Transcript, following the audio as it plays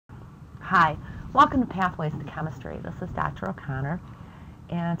Hi, welcome to Pathways to Chemistry. This is Dr. O'Connor,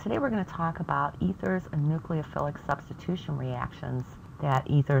 and today we're going to talk about ethers and nucleophilic substitution reactions that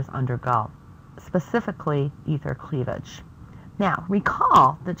ethers undergo, specifically ether cleavage. Now,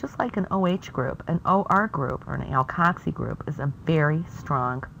 recall that just like an OH group, an OR group, or an alkoxy group is a very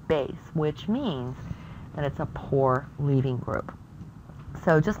strong base, which means that it's a poor leaving group.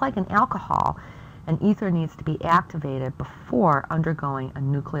 So just like an alcohol, an ether needs to be activated before undergoing a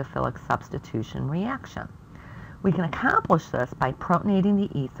nucleophilic substitution reaction. We can accomplish this by protonating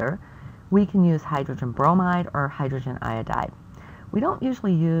the ether. We can use hydrogen bromide or hydrogen iodide. We don't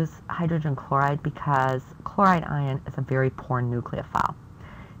usually use hydrogen chloride because chloride ion is a very poor nucleophile.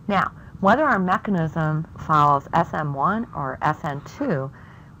 Now, whether our mechanism follows Sn1 or Sn2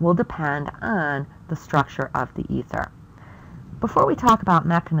 will depend on the structure of the ether. Before we talk about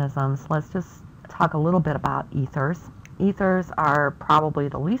mechanisms, let's just talk a little bit about ethers. Ethers are probably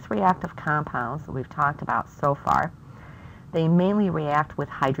the least reactive compounds that we've talked about so far. They mainly react with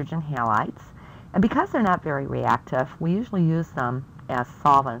hydrogen halides, and because they're not very reactive, we usually use them as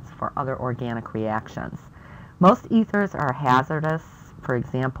solvents for other organic reactions. Most ethers are hazardous. For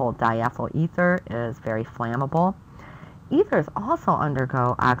example, diethyl ether is very flammable. Ethers also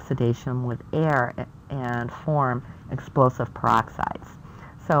undergo oxidation with air and form explosive peroxides.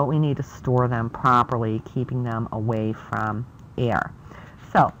 So we need to store them properly, keeping them away from air.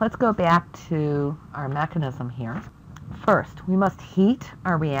 So let's go back to our mechanism here. First, we must heat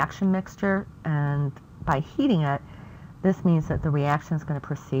our reaction mixture, and by heating it, this means that the reaction is going to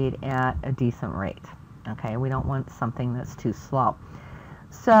proceed at a decent rate. Okay, we don't want something that's too slow.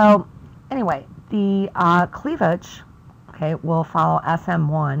 So anyway, the cleavage, okay, will follow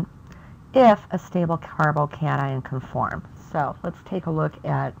Sn1 if a stable carbocation can form. So let's take a look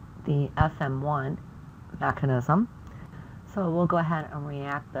at the Sn1 mechanism. So we'll go ahead and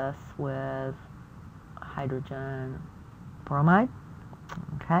react this with hydrogen bromide.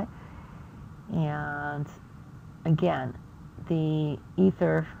 Okay, and again, the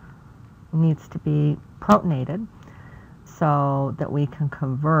ether needs to be protonated so that we can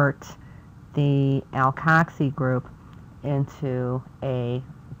convert the alkoxy group into a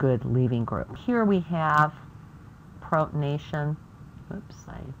good leaving group. Here we have protonation, oops,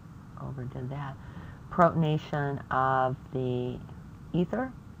 I overdid that, protonation of the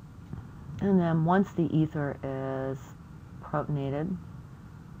ether, and then once the ether is protonated,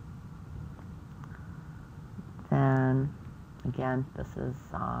 then again, this is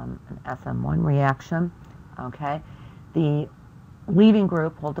an Sn1 reaction, okay, the leaving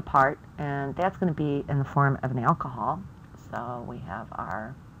group will depart, and that's going to be in the form of an alcohol. So we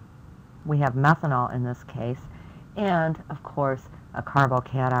have methanol in this case, and of course a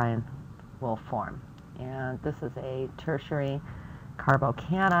carbocation will form, and this is a tertiary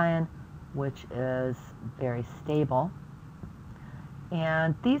carbocation, which is very stable.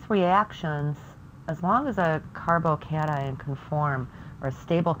 And these reactions, as long as a carbocation can form, or a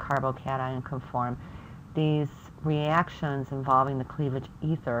stable carbocation can form, these reactions involving the cleavage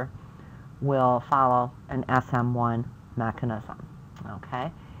ether will follow an Sn1 mechanism.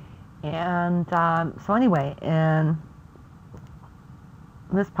 Okay, and so anyway, in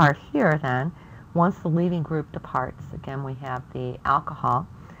this part here, then, once the leaving group departs, again we have the alcohol,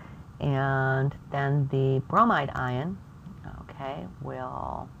 and then the bromide ion, okay,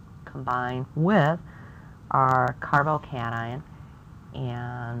 will combine with our carbocation,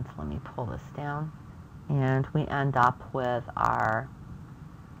 and let me pull this down, and we end up with our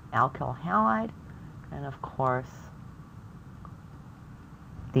alkyl halide, and of course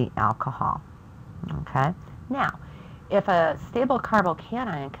the alcohol. Okay, now if a stable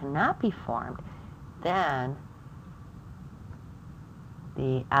carbocation cannot be formed, then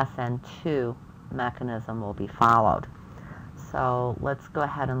the Sn2 mechanism will be followed. So let's go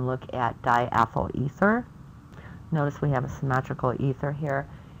ahead and look at diethyl ether. Notice we have a symmetrical ether here,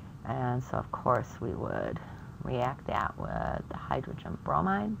 and so of course we would react that with the hydrogen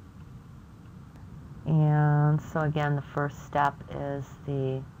bromide. And so again, the first step is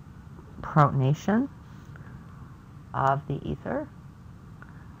the protonation of the ether.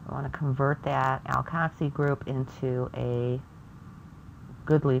 We want to convert that alkoxy group into a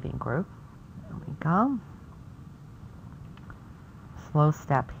good leaving group. There we go. Slow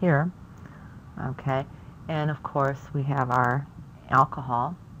step here. Okay, and of course we have our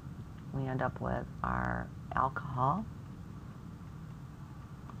alcohol. We end up with our alcohol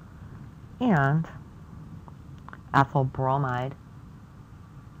and ethyl bromide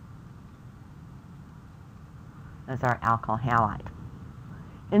as our alkyl halide.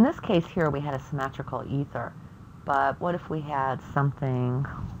 In this case here, we had a symmetrical ether, But what if we had something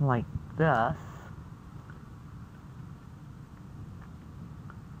like this?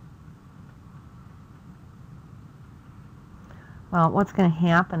 Well, what's going to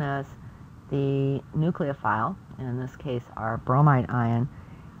happen is the nucleophile, in this case our bromide ion,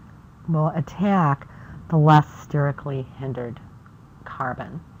 will attack the less sterically hindered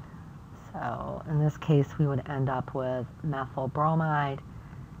carbon. So in this case we would end up with methyl bromide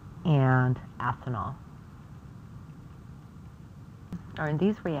and ethanol. Or in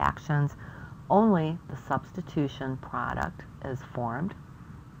these reactions, only the substitution product is formed.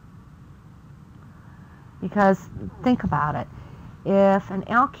 Because think about it, if an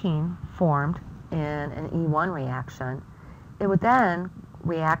alkene formed in an E1 reaction, it would then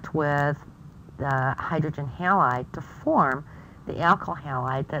react with the hydrogen halide to form the alkyl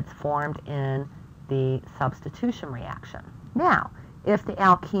halide that's formed in the substitution reaction. Now, if the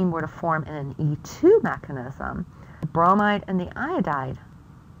alkene were to form in an E2 mechanism, the bromide and the iodide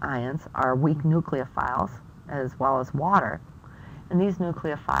ions are weak nucleophiles as well as water, and these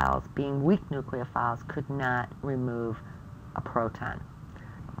nucleophiles, being weak nucleophiles, could not remove a proton.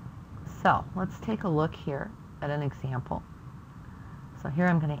 So let's take a look here at an example. So here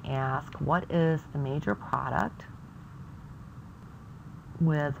I'm going to ask, what is the major product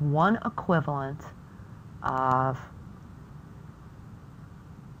with one equivalent of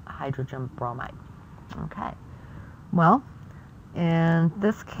hydrogen bromide? Okay, well, in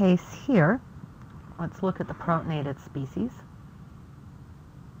this case here, let's look at the protonated species.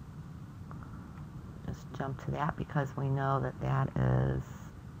 Just jump to that because we know that that is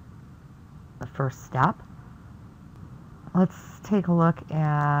the first step. Let's take a look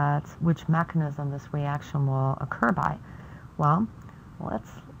at which mechanism this reaction will occur by. Well,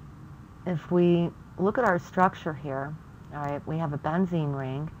 if we look at our structure here, all right, we have a benzene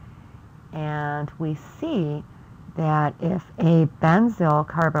ring, and we see that if a benzyl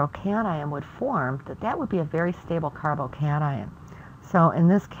carbocation would form, that would be a very stable carbocation. So in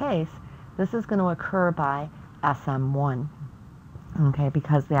this case, this is going to occur by Sn1, okay,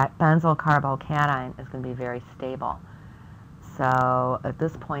 because that benzyl carbocation is going to be very stable. So at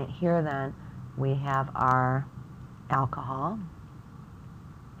this point here then, we have our alcohol.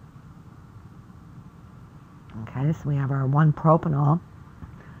 Okay, so we have our 1-propanol.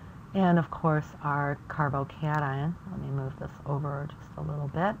 And of course our carbocation. Let me move this over just a little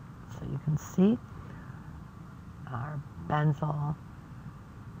bit so you can see our benzyl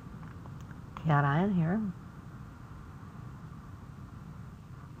cation here.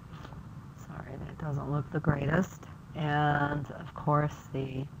 Sorry, that doesn't look the greatest. And of course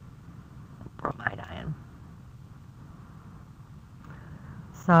the bromide ion.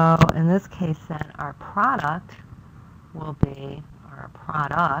 So in this case then our product will be, or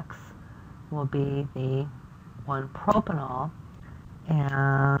products will be the 1-propanol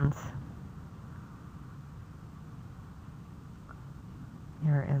and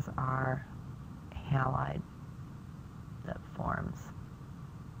here is our halide that forms.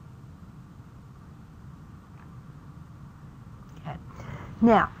 Okay.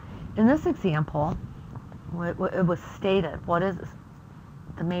 Now, in this example, it was stated, what is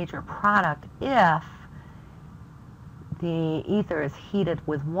the major product if the ether is heated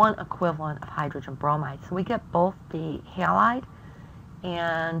with one equivalent of hydrogen bromide? So we get both the halide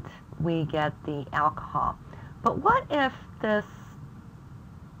and we get the alcohol. But what if this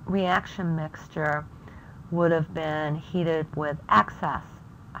reaction mixture would have been heated with excess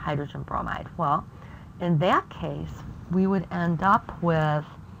hydrogen bromide? Well, in that case, we would end up with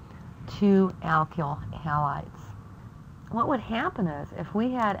 2 alkyl halides. What would happen is, if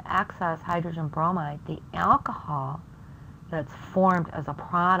we had excess hydrogen bromide, the alcohol that's formed as a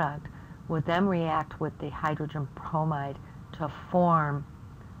product would then react with the hydrogen bromide to form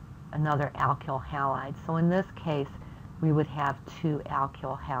another alkyl halide. So in this case, we would have 2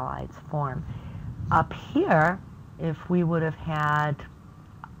 alkyl halides form. Up here, if we would have had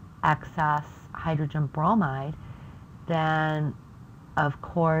excess hydrogen bromide, then of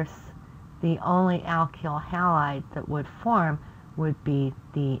course the only alkyl halide that would form would be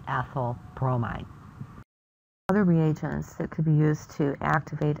the ethyl bromide. Other reagents that could be used to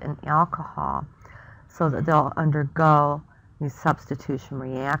activate an alcohol so that they'll undergo these substitution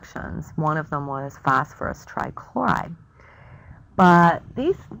reactions. One of them was phosphorus trichloride. But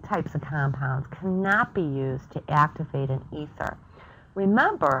these types of compounds cannot be used to activate an ether.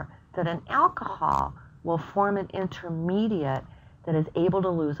 Remember that an alcohol will form an intermediate that is able to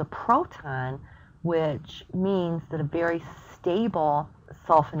lose a proton, which means that a very stable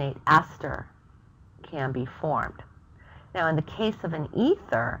sulfonate ester can be formed. Now, in the case of an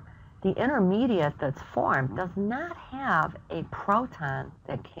ether, the intermediate that's formed does not have a proton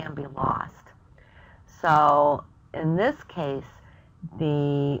that can be lost. So in this case,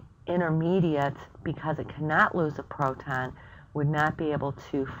 the intermediate, because it cannot lose a proton, would not be able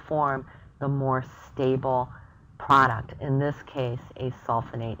to form the more stable product, in this case a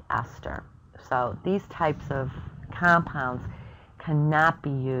sulfonate ester. So these types of compounds cannot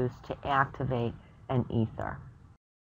be used to activate an ether.